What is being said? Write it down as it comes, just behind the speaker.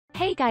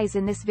Hey guys,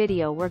 in this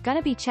video we're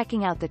gonna be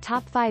checking out the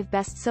top 5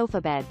 best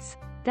sofa beds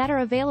that are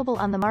available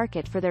on the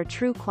market for their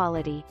true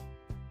quality.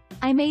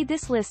 I made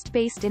this list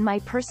based in my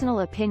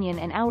personal opinion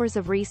and hours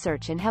of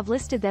research and have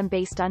listed them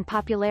based on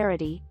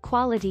popularity,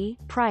 quality,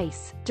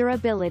 price,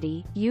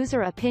 durability,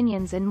 user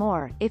opinions and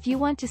more. If you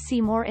want to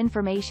see more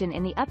information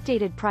in the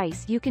updated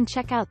price, you can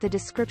check out the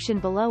description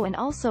below and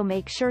also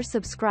make sure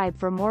subscribe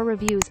for more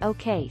reviews.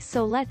 Okay,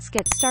 so let's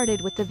get started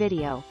with the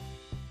video.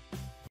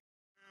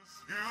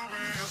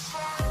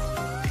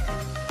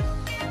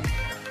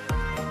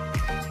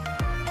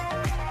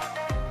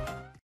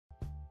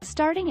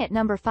 Starting at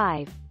number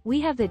 5,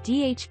 we have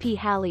the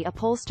Halle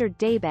Upholstered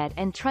Daybed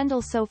and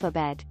Trundle sofa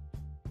bed.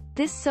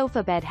 This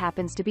sofa bed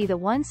happens to be the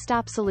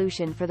one-stop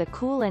solution for the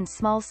cool and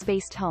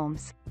small-spaced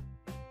homes.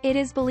 It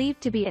is believed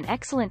to be an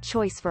excellent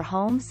choice for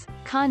homes,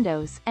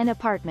 condos, and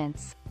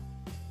apartments.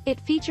 It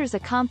features a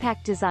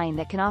compact design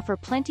that can offer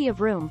plenty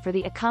of room for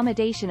the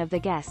accommodation of the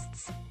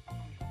guests.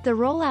 The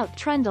roll-out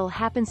trundle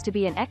happens to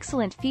be an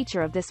excellent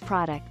feature of this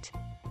product.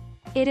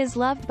 It is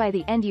loved by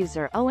the end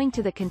user owing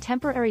to the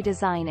contemporary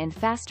design and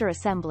faster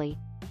assembly.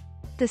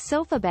 The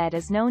sofa bed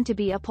is known to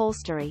be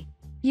upholstery.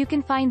 You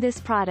can find this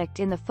product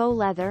in the faux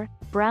leather,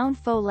 brown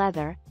faux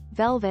leather,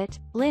 velvet,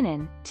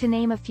 linen, to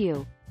name a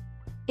few.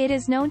 It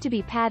is known to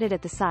be padded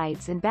at the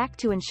sides and back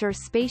to ensure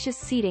spacious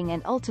seating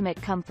and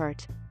ultimate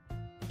comfort.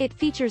 It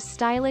features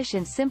stylish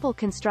and simple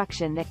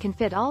construction that can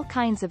fit all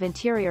kinds of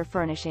interior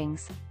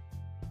furnishings.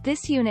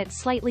 This unit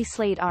slightly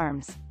slayed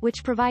arms,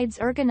 which provides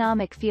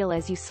ergonomic feel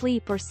as you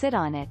sleep or sit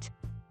on it.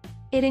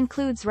 It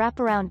includes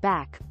wraparound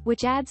back,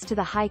 which adds to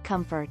the high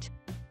comfort.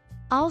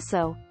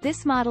 Also,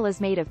 this model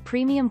is made of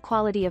premium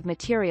quality of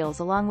materials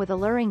along with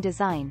alluring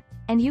design,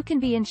 and you can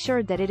be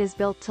ensured that it is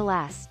built to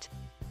last.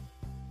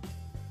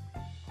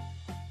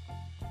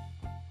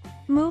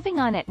 Moving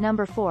on at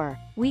number 4,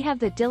 we have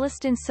the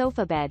Dilleston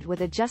sofa bed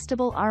with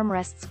adjustable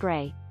armrests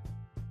gray.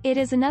 It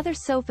is another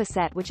sofa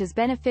set which is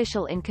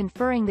beneficial in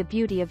conferring the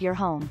beauty of your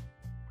home.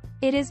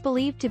 It is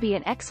believed to be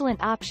an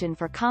excellent option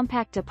for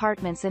compact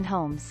apartments and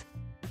homes.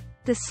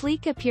 The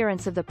sleek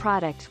appearance of the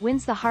product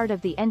wins the heart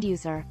of the end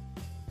user.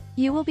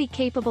 You will be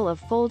capable of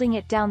folding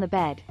it down the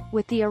bed,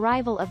 with the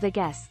arrival of the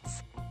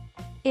guests.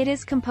 It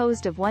is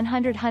composed of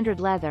 100%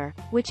 leather,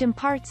 which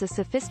imparts a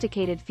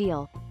sophisticated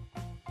feel.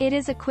 It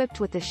is equipped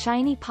with the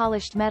shiny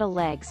polished metal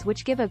legs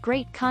which give a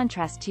great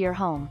contrast to your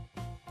home.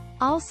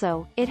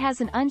 Also, it has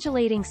an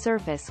undulating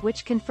surface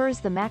which confers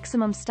the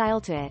maximum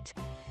style to it.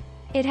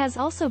 It has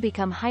also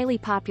become highly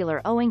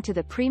popular owing to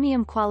the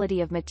premium quality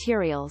of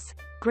materials,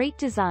 great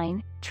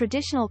design,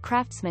 traditional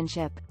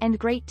craftsmanship, and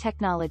great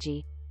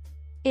technology.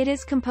 It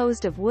is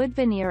composed of wood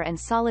veneer and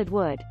solid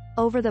wood,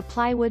 over the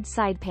plywood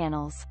side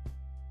panels.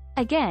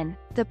 Again,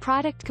 the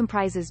product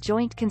comprises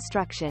joint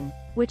construction,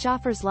 which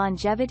offers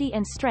longevity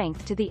and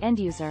strength to the end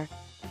user.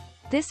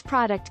 This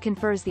product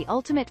confers the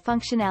ultimate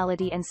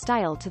functionality and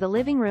style to the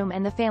living room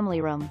and the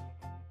family room.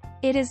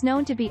 It is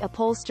known to be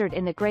upholstered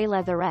in the gray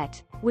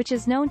leatherette, which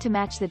is known to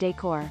match the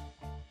decor.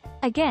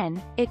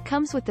 Again, it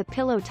comes with the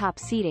pillow top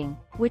seating,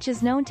 which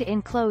is known to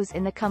enclose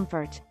in the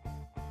comfort.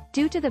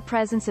 Due to the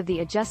presence of the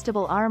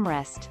adjustable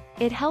armrest,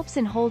 it helps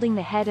in holding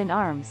the head and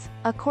arms,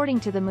 according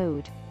to the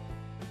mood.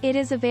 It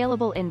is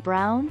available in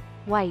brown,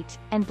 white,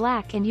 and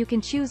black, and you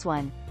can choose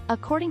one,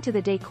 according to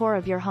the decor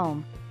of your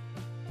home.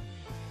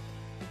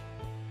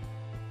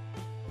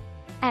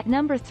 At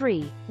number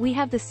 3, we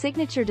have the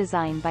signature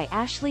design by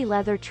Ashley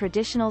Leather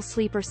traditional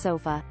sleeper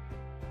sofa.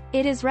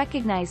 It is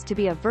recognized to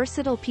be a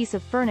versatile piece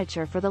of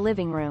furniture for the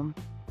living room.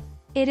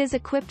 It is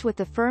equipped with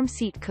the firm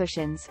seat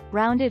cushions,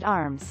 rounded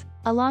arms,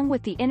 along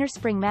with the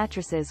innerspring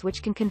mattresses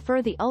which can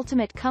confer the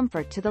ultimate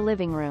comfort to the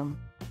living room.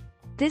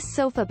 This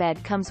sofa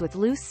bed comes with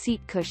loose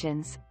seat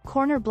cushions,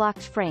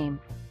 corner-blocked frame,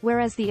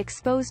 whereas the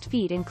exposed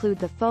feet include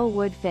the faux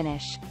wood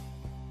finish.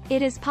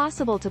 It is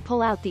possible to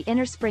pull out the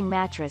innerspring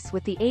mattress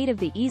with the aid of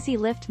the easy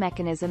lift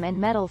mechanism and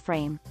metal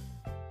frame.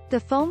 The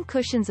foam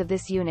cushions of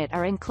this unit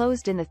are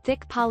enclosed in the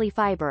thick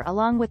polyfiber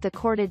along with the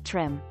corded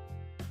trim.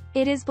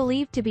 It is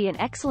believed to be an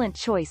excellent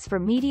choice for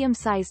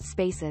medium-sized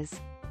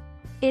spaces.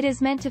 It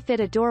is meant to fit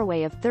a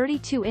doorway of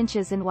 32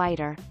 inches and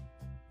wider.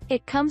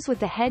 It comes with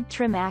the head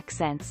trim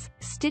accents,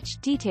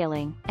 stitched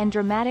detailing, and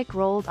dramatic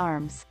rolled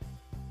arms.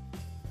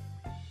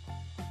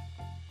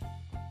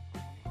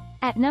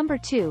 At number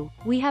 2,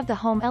 we have the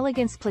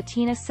Homelegance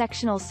Platina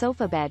sectional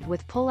sofa bed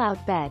with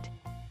pull-out bed.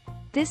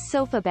 This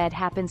sofa bed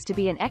happens to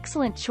be an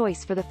excellent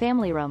choice for the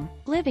family room,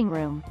 living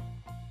room.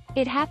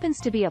 It happens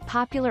to be a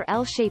popular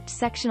L-shaped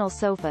sectional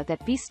sofa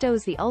that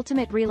bestows the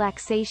ultimate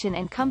relaxation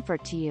and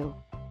comfort to you.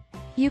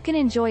 You can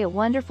enjoy a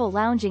wonderful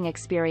lounging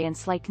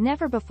experience like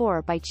never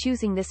before by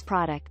choosing this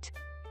product.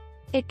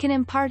 It can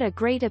impart a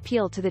great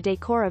appeal to the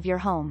decor of your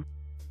home.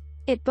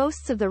 It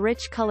boasts of the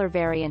rich color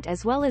variant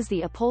as well as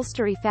the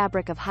upholstery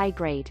fabric of high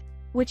grade,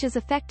 which is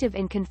effective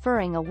in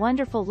conferring a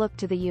wonderful look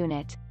to the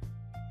unit.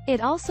 It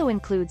also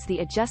includes the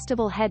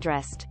adjustable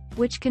headrest,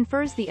 which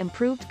confers the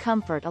improved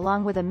comfort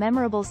along with a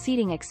memorable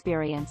seating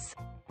experience.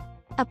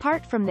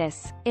 Apart from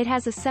this, it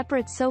has a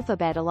separate sofa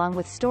bed along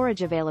with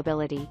storage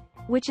availability,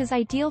 which is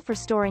ideal for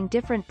storing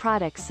different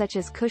products such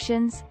as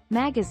cushions,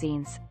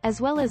 magazines,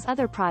 as well as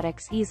other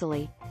products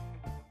easily.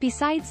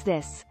 Besides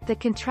this, the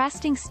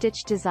contrasting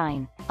stitch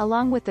design,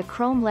 along with the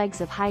chrome legs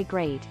of high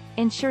grade,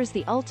 ensures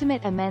the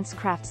ultimate immense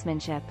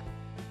craftsmanship.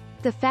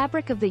 The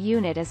fabric of the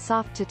unit is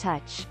soft to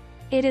touch.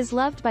 It is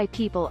loved by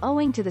people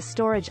owing to the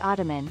storage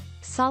ottoman,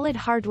 solid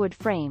hardwood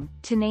frame,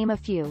 to name a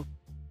few.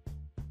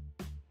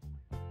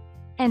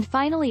 And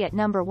finally at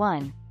number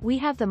 1, we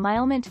have the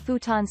Milemont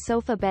Futon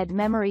Sofa Bed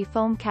Memory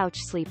Foam Couch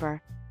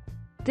Sleeper.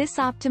 This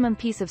optimum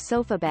piece of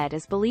sofa bed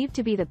is believed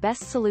to be the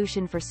best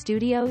solution for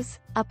studios,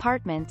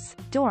 apartments,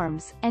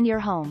 dorms, and your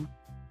home.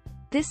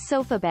 This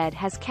sofa bed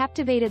has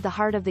captivated the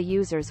heart of the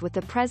users with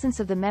the presence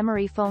of the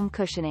memory foam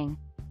cushioning.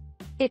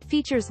 It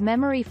features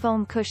memory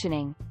foam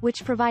cushioning,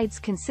 which provides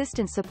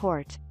consistent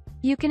support.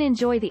 You can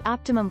enjoy the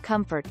optimum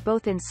comfort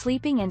both in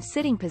sleeping and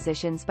sitting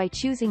positions by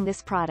choosing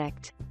this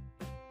product.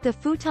 The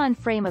futon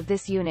frame of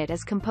this unit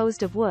is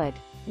composed of wood,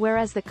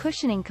 whereas the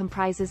cushioning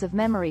comprises of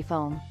memory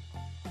foam.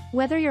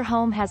 Whether your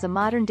home has a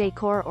modern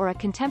decor or a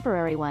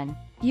contemporary one,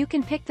 you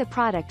can pick the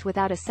product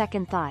without a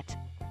second thought.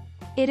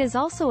 It is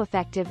also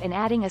effective in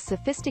adding a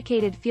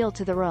sophisticated feel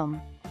to the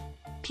room.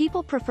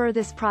 People prefer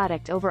this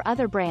product over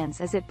other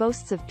brands as it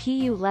boasts of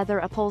PU leather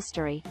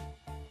upholstery.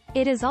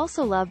 It is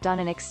also loved on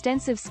an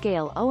extensive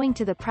scale owing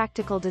to the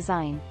practical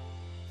design.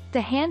 The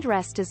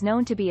handrest is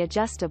known to be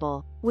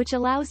adjustable, which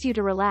allows you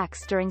to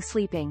relax during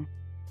sleeping.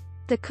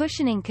 The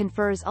cushioning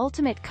confers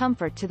ultimate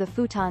comfort to the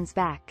futon's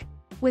back.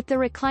 With the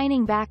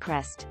reclining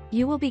backrest,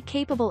 you will be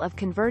capable of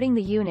converting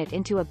the unit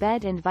into a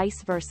bed and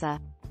vice versa.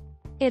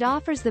 It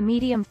offers the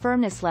medium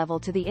firmness level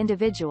to the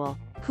individual,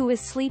 who is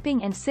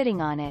sleeping and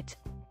sitting on it.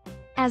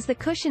 As the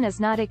cushion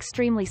is not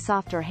extremely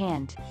soft or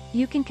hand,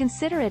 you can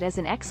consider it as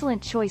an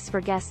excellent choice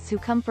for guests who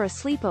come for a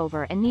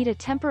sleepover and need a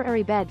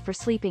temporary bed for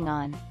sleeping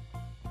on.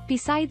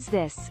 Besides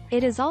this,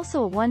 it is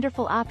also a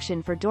wonderful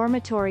option for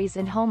dormitories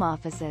and home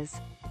offices.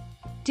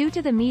 Due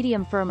to the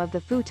medium firm of the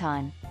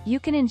futon, you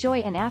can enjoy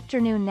an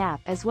afternoon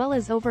nap as well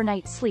as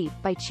overnight sleep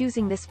by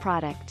choosing this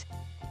product.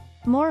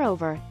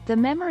 Moreover, the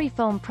memory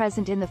foam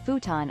present in the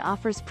futon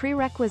offers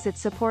prerequisite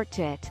support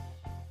to it.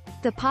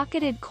 The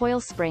pocketed coil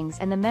springs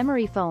and the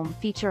memory foam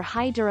feature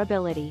high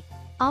durability.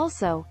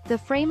 Also, the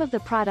frame of the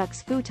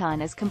product's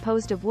futon is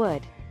composed of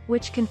wood,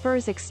 which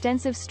confers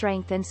extensive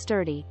strength and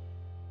sturdy.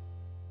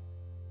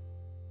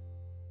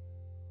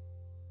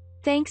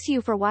 Thanks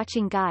you for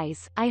watching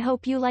guys. I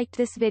hope you liked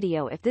this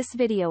video. If this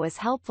video is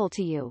helpful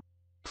to you,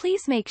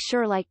 please make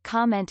sure like,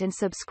 comment and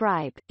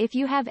subscribe. If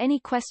you have any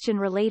question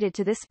related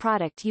to this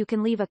product you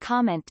can leave a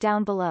comment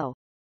down below.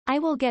 I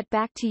will get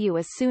back to you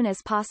as soon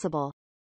as possible.